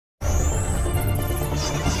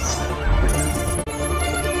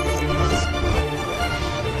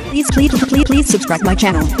Please subscribe my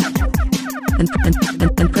channel and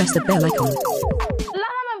press the bell icon.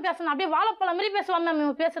 எல்லாரும் பேசணும் அப்படியே வாழைப்பழம் மாதிரி பேசுவான் மேம்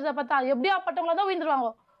இவன் பேசுறத பார்த்தா எப்படியா பட்டவங்கள தான் உயிர்ந்துருவாங்க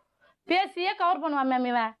பேசியே கவர் பண்ணுவான் மேம்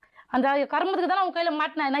இவன் அந்த கர்மத்துக்கு தானே அவன் கையில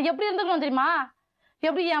மாட்டினேன் நான் எப்படி இருந்துக்கணும் தெரியுமா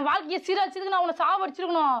எப்படி என் வாழ்க்கையை சீரழிச்சிருக்கு நான் உன்னை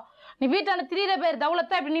சாவடிச்சிருக்கணும் நீ வீட்டான திரியிற பேர்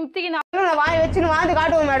தவுலத்தை இப்படி நிமித்திக்கணும் வாய வச்சுன்னு வாழ்ந்து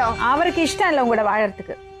காட்டுவோம் மேடம் அவருக்கு இஷ்டம் இல்லை உங்களோட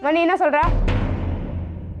வாழறதுக்கு நீ என்ன சொல்ற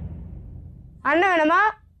அண்ணன் வேணுமா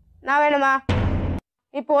நான் வேணுமா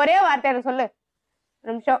இப்போ ஒரே வார்த்தை எனக்கு சொல்லு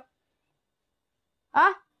ஒரு நிமிஷம்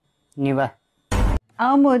நீ வா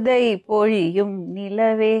அமுதை பொழியும்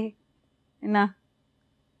நிலவே என்ன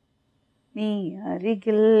நீ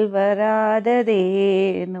அருகில்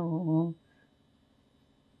வராததேனோ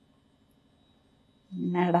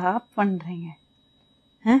என்னடா பண்றீங்க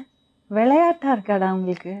விளையாட்டா இருக்காடா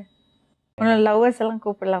உங்களுக்கு உன்னோட லவ்வர்ஸ் எல்லாம்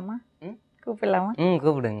கூப்பிடலாமா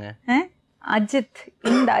கூப்பிடுங்க அஜித்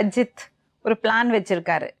இந்த அஜித் ஒரு பிளான்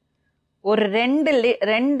வச்சிருக்காரு ஒரு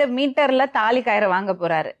 2 மீட்டர்ல தாலி கயிறு வாங்க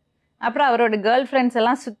போறாரு அப்புறம் அவரோட கேர்ள் ஃப்ரெண்ட்ஸ்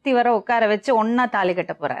எல்லாம் சுத்தி வர உட்கார வச்சு ஒன்னா தாலி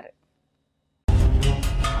கட்ட போறாரு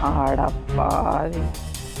ஆடப்பாவி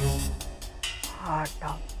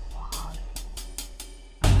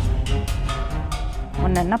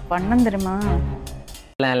உன்னை என்ன பண்ண தெரியுமா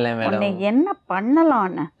என்ன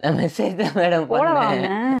பண்ணலாம்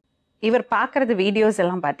இவர் பாக்குறது வீடியோஸ்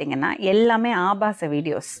எல்லாம் பாத்தீங்கன்னா எல்லாமே ஆபாச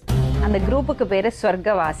வீடியோஸ் அந்த குரூப்புக்கு பேரு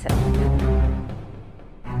ஸ்வர்கவாசல்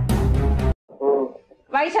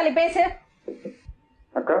வைஷாலி பேசு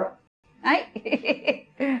அக்கா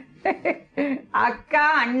அக்கா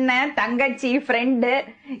அண்ணன் தங்கச்சி ஃப்ரெண்டு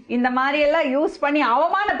இந்த மாதிரி எல்லாம் யூஸ் பண்ணி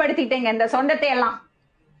அவமானப்படுத்திட்டேங்க இந்த சொந்தத்தை எல்லாம்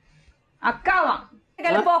அக்காவா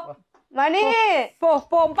போ மணி போ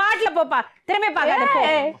போ பாட்டுல போப்பா திரும்பி பாக்காத போ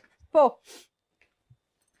போ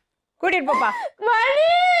கூட்டிட்டு போப்பா மணி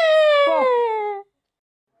போ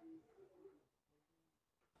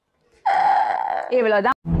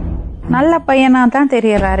இவ்வளவுதான் நல்ல பையனா தான்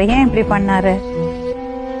தெரியறாரு ஏன் இப்படி பண்ணாரு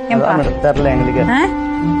தெரியல எங்களுக்கு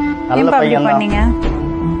நல்ல பையன் பண்ணீங்க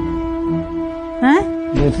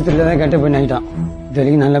விஷயத்துலதான் கெட்ட போய் ஆகிட்டான்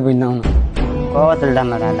இதுவரைக்கும் நல்ல போய் தான் கோவத்தில்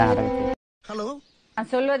தான் நடக்குது. ஹலோ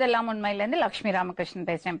நான் சொல்வதெல்லாம் உண்மையில இருந்து லட்சுமி ராமகிருஷ்ணன்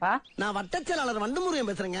பேசுறேன்ப்பா நான் வட்டச் செயலாளர்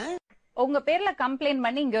வண்டமுருகன் பேசுறேங்க உங்க பேர்ல கம்ப்ளைண்ட்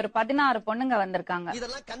பண்ணி இங்க ஒரு 16 பொண்ணுங்க வந்திருக்காங்க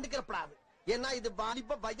இதெல்லாம் கண்டுக்கப்படாது ஏன்னா இது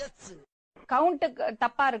பாலிப்ப வயசு கவுண்ட்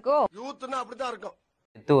தப்பா இருக்கோ யூத்னா அப்படிதான் இருக்கும்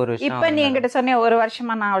இப்ப நீ என்கிட்ட சொன்ன ஒரு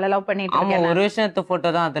வருஷமா நான் அவளை லவ் பண்ணிட்டு இருக்கேன் ஒரு வருஷத்து போட்டோ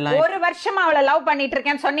தான் அதெல்லாம் ஒரு வருஷமா அவளை லவ் பண்ணிட்டு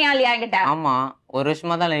இருக்கேன்னு சொன்னியா இல்லையா என்கிட்ட ஆமா ஒரு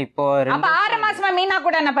வருஷமா தான் இப்போ அப்ப 6 மாசமா மீனா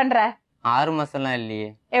கூட என்ன பண்ற 6 மாசம் எல்லாம் இல்லையே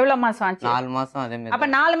எவ்வளவு மாசம் ஆச்சு 4 மாசம் அதே மாதிரி அப்ப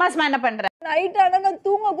 4 மாசமா என்ன பண்ற நைட் ஆனா நான்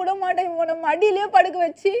தூங்க கூட மாட்டேன் இவனை மடியிலேயே படுக்க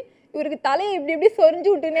வச்சு இவருக்கு தலையை இப்படி இப்படி சொரிஞ்சு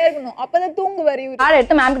விட்டுனே இருக்கணும் அப்பதான் தூங்குவாரு இவரு ஆள்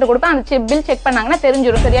எடுத்து மேம் கிட்ட கொடுப்பேன் அந்த பில் செக் பண்ணாங்கன்னா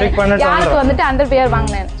தெரிஞ்சிடும் சரியா யாருக்கு வந்துட்டு அண்டர்வேர்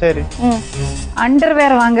வாங்கினேன் சரி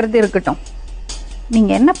அண்டர்வேர் வாங்குறது இருக்கட்டும்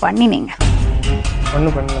நீங்க என்ன பண்ணினீங்க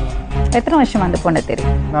ஒண்ணும் பண்ணல எத்தனை வருஷம் அந்த பொண்ணு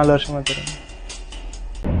தெரியும் 4 வருஷமா தெரியும்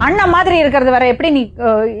அண்ணா மாதிரி இருக்கிறது வர எப்படி நீ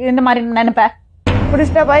இந்த மாதிரி நினைப்ப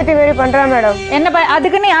புடிச்சிட்டா பைத்திய வேறு பண்றான் மேடம் என்ன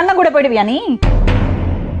அதுக்கு நீ அண்ணன் கூட போயிடுவியா நீ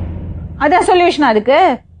அதான் சொல்யூஷன் அதுக்கு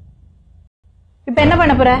இப்ப என்ன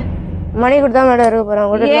பண்ண போற மணி கொடுத்தா மேடம் இருக்க போறான்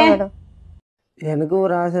மேடம் எனக்கு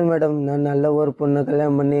ஒரு ஆசை மேடம் நான் நல்ல ஒரு பொண்ணை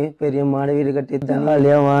கல்யாணம் பண்ணி பெரிய மாடி வீடு கட்டி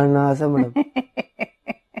ஜாலியா வாழணும் ஆசை மேடம்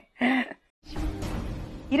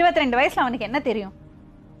 22 வயசுல அவனுக்கு என்ன தெரியும்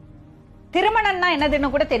திருமணம்னா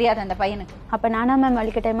என்னதுன்னு கூட தெரியாது அந்த பையனுக்கு அப்ப நானா மேம்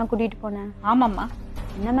வலிக்கட்டாயமா கூட்டிட்டு போனேன் ஆமாமா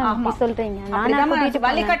என்ன மேம் அப்படி சொல்றீங்க நானா கூட்டிட்டு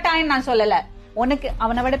வலிக்கட்டாயம் நான் சொல்லல உனக்கு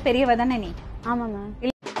அவனை விட பெரியவ தானே நீ ஆமா மேம்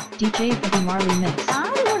DJ Marley Mix.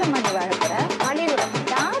 யாரு கூட மணி வாழப்பற மணி கூட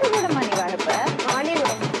யாரு கூட மணி வாழப்பற மணி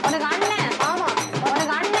கூட உனக்கு அண்ணன் ஆமா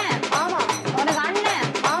உனக்கு அண்ணன் ஆமா உனக்கு அண்ணன்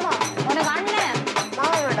ஆமா உனக்கு அண்ணன்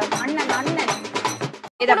ஆமா மேடம் அண்ணன் அண்ணன்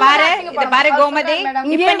இத பாரு கோமதி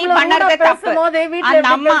இப்ப நீ பண்ணறது தப்பு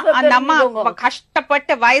அந்த அம்மா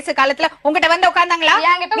கஷ்டப்பட்டு வயசு காலத்துல உங்ககிட்ட வந்து உட்கார்ந்தாங்களா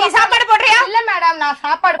நீ சாப்பாடு போடுறியா இல்ல மேடம் நான்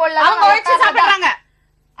சாப்பாடு போடல அவங்க வச்சு சாப்பிடுறாங்க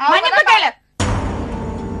மன்னிப்பு கேளு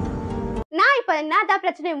நான் இப்ப என்னதான்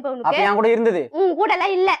பிரச்சனை அப்ப உனக்கு என் கூட இருந்தது உன் கூட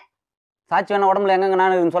எல்லாம் இல்ல சாட்சி வேணா உடம்புல எங்க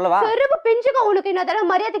நான் சொல்லவா செருப்பு பிஞ்சுக்க உனக்கு இன்னொரு தடவை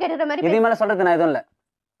மரியாதை கேட்கிற மாதிரி இதே மேல சொல்றது நான் எதுவும் இல்ல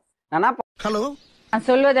நானா ஹலோ நான்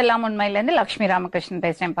சொல்வதெல்லாம் உண்மையில இருந்து லட்சுமி ராமகிருஷ்ணன்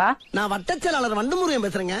பேசுறேன்ப்பா நான் வட்டச் செயலாளர் வண்டமுருகன்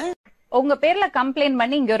பேசுறேங்க உங்க பேர்ல கம்ப்ளைண்ட்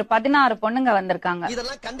பண்ணி இங்க ஒரு 16 பொண்ணுங்க வந்திருக்காங்க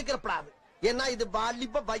இதெல்லாம் கண்டுக்கப்படாது ஏன்னா இது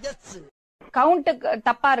பாலிப்ப வயசு கவுண்ட்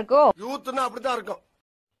தப்பா இருக்கோ யூத்னா அப்படிதான் இருக்கும்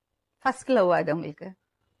ஃபர்ஸ்ட் லவ் அது உங்களுக்கு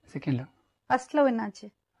செகண்ட் லவ் ஃபர்ஸ்ட் லவ் என்னாச்சு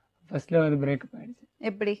ஃபர்ஸ்ட் லவ் அது பிரேக்கப் ஆயிடுச்சு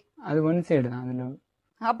எப்படி அது ஒன் சைடு தான் அது லவ்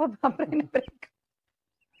அப்ப அப்புறம் என்ன பிரேக்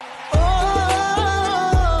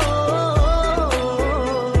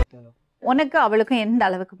உனக்கு அவளுக்கும் எந்த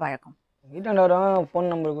அளவுக்கு பழக்கம் வீட்டாண்ட வரவன் ஃபோன்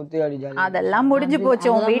நம்பர் குத்தி அடி ஜாலி. அதெல்லாம் முடிஞ்சு போச்சு.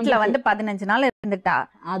 உன் வீட்டுல வந்து 15 நாள் இருந்துட்டா.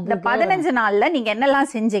 இந்த 15 நாள்ல நீங்க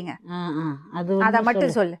என்னெல்லாம் செஞ்சீங்க அத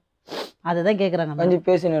மட்டும் சொல்லு. அதுதான் கேக்குறாங்க. கொஞ்சம்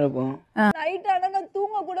பேசினு இருப்போம். நைட் ஆனா நான்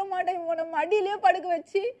தூங்க கூட மாட்டேன். இவனை மடியிலேயே படுக்க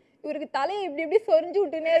வச்சு இவருக்கு தலையை இப்படி இப்படி சொரிஞ்சு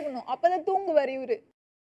விட்டுனே இருக்கணும். அப்பதான் தூங்குவாரு இவரு.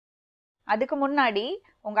 அதுக்கு முன்னாடி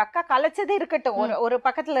உங்க அக்கா கலைச்சதே இருக்கட்டும், ஒரு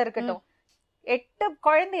பக்கத்துல இருக்கட்டும், 8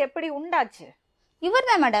 குழந்தை எப்படி உண்டாச்சு?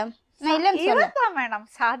 இவர்தான் மேடம். நான் இல்லன்னு சொல்ல. இவர்தான் மேடம்.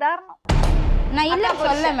 சாதாரணம். நான் இல்லன்னு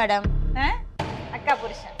சொல்ல மேடம். அக்கா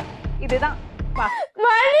புருஷன் இதுதான்.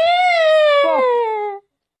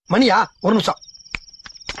 மணியா ஒரு நிமிஷம்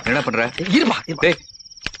என்ன பண்ற? இருப்பா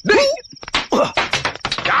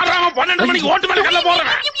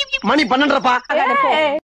மணி 12:30.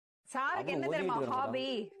 சாருக்கு என்ன தெரியுமா ஹாபி?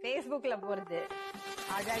 Facebookல போறது,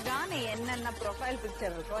 அழகான என்னென்ன ப்ரொஃபைல்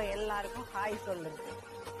பிக்சர் இருக்கோ எல்லாருக்கும் ஹாய் சொல்லுது.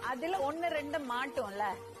 அதுல 1-2 மாட்டோம்ல,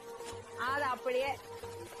 அத அப்படியே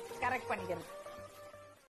கரெக்ட் பண்ணிக்கிறது.